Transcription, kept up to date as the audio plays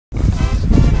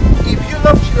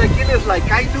chilaquiles like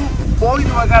I do, boy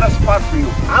do I got a spot for you.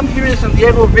 I'm here in San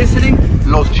Diego visiting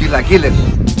Los Chilaquiles.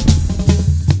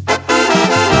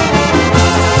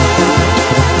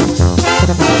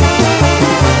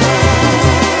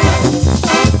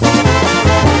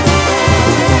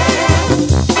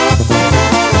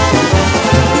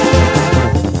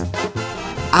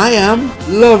 I am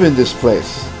loving this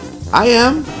place. I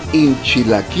am in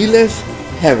Chilaquiles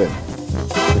heaven.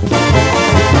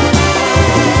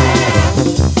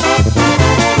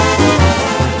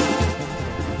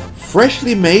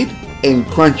 Freshly made and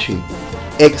crunchy,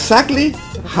 exactly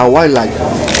how I like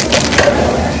them.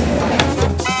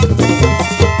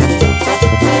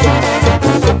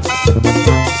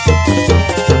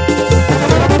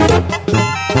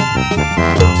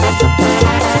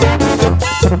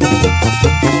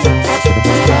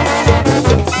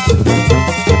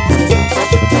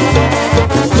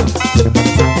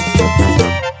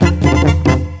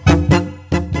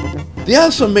 They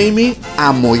also made me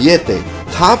a mollete,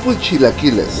 topped with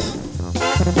chilaquiles.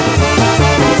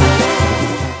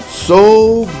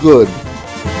 So good.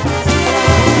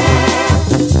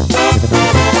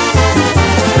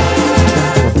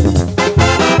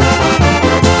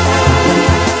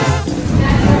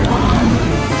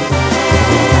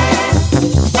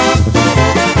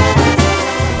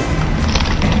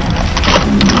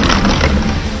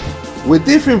 With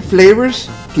different flavors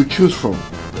to choose from.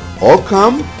 All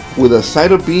come with a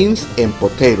side of beans and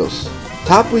potatoes,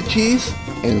 topped with cheese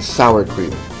and sour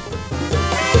cream.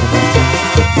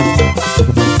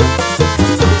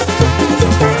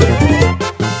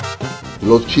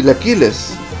 Los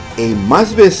Chilaquiles, a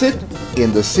must visit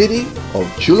in the city of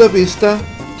Chula Vista,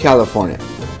 California.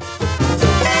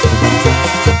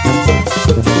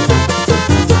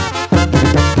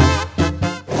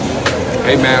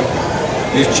 Hey man,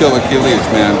 these chilaquiles,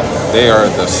 man, they are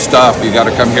the stuff. You got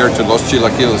to come here to Los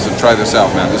Chilaquiles and try this out,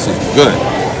 man. This is good.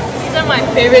 These are my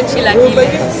favorite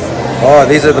chilaquiles. Oh,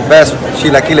 these are the best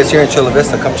chilaquiles here in Chula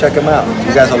Vista. Come check them out.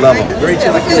 You guys will love them. Great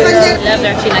chilaquiles. Love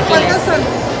their chilaquiles.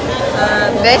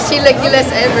 Best chilaquiles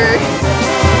ever.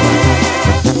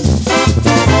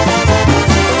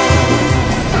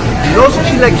 Los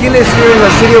Chilaquiles here in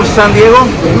the city of San Diego.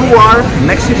 You are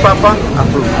Mexi Papa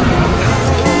approved.